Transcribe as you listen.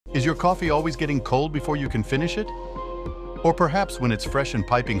Is your coffee always getting cold before you can finish it? Or perhaps when it's fresh and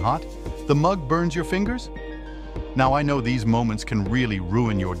piping hot, the mug burns your fingers? Now I know these moments can really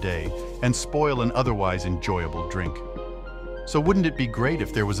ruin your day and spoil an otherwise enjoyable drink. So wouldn't it be great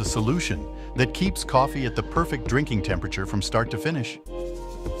if there was a solution that keeps coffee at the perfect drinking temperature from start to finish?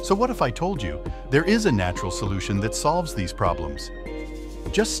 So what if I told you there is a natural solution that solves these problems?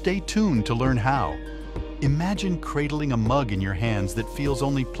 Just stay tuned to learn how. Imagine cradling a mug in your hands that feels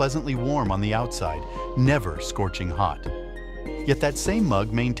only pleasantly warm on the outside, never scorching hot. Yet that same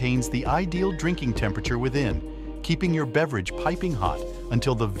mug maintains the ideal drinking temperature within, keeping your beverage piping hot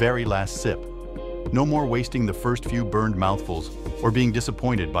until the very last sip. No more wasting the first few burned mouthfuls or being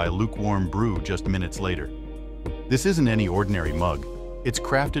disappointed by a lukewarm brew just minutes later. This isn't any ordinary mug. It's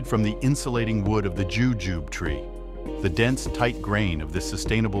crafted from the insulating wood of the jujube tree. The dense, tight grain of this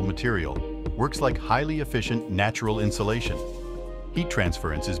sustainable material works like highly efficient natural insulation. Heat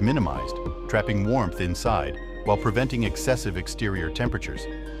transference is minimized, trapping warmth inside while preventing excessive exterior temperatures.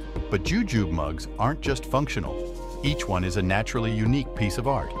 But jujube mugs aren't just functional. Each one is a naturally unique piece of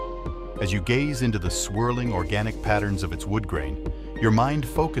art. As you gaze into the swirling organic patterns of its wood grain, your mind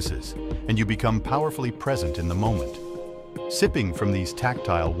focuses and you become powerfully present in the moment. Sipping from these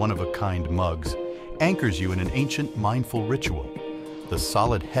tactile, one-of-a-kind mugs anchors you in an ancient, mindful ritual. The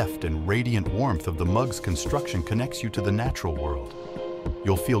solid heft and radiant warmth of the mug's construction connects you to the natural world.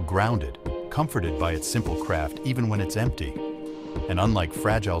 You'll feel grounded, comforted by its simple craft even when it's empty. And unlike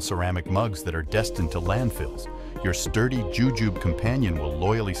fragile ceramic mugs that are destined to landfills, your sturdy jujube companion will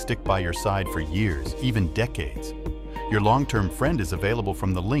loyally stick by your side for years, even decades. Your long-term friend is available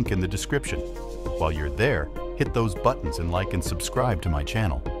from the link in the description. While you're there, hit those buttons and like and subscribe to my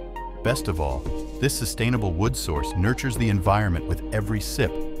channel. Best of all, this sustainable wood source nurtures the environment with every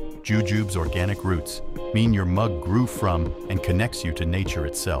sip. Jujube's organic roots mean your mug grew from and connects you to nature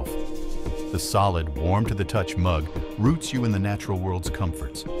itself. The solid, warm-to-the-touch mug roots you in the natural world's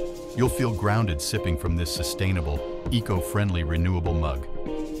comforts. You'll feel grounded sipping from this sustainable, eco-friendly, renewable mug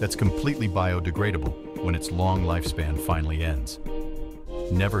that's completely biodegradable when its long lifespan finally ends.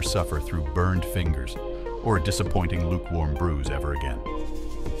 Never suffer through burned fingers or a disappointing lukewarm brews ever again.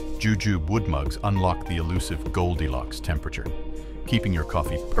 Jujube wood mugs unlock the elusive Goldilocks temperature, keeping your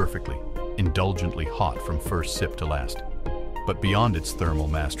coffee perfectly, indulgently hot from first sip to last. But beyond its thermal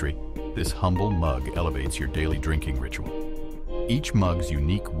mastery, this humble mug elevates your daily drinking ritual. Each mug's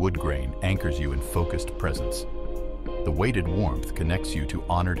unique wood grain anchors you in focused presence. The weighted warmth connects you to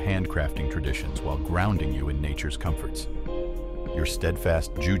honored handcrafting traditions while grounding you in nature's comforts. Your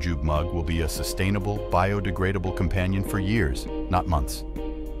steadfast jujube mug will be a sustainable, biodegradable companion for years, not months.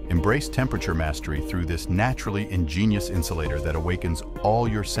 Embrace temperature mastery through this naturally ingenious insulator that awakens all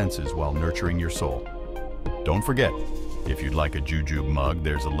your senses while nurturing your soul. Don't forget, if you'd like a jujube mug,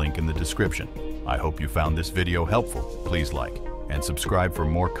 there's a link in the description. I hope you found this video helpful. Please like and subscribe for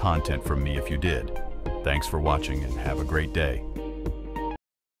more content from me if you did. Thanks for watching and have a great day.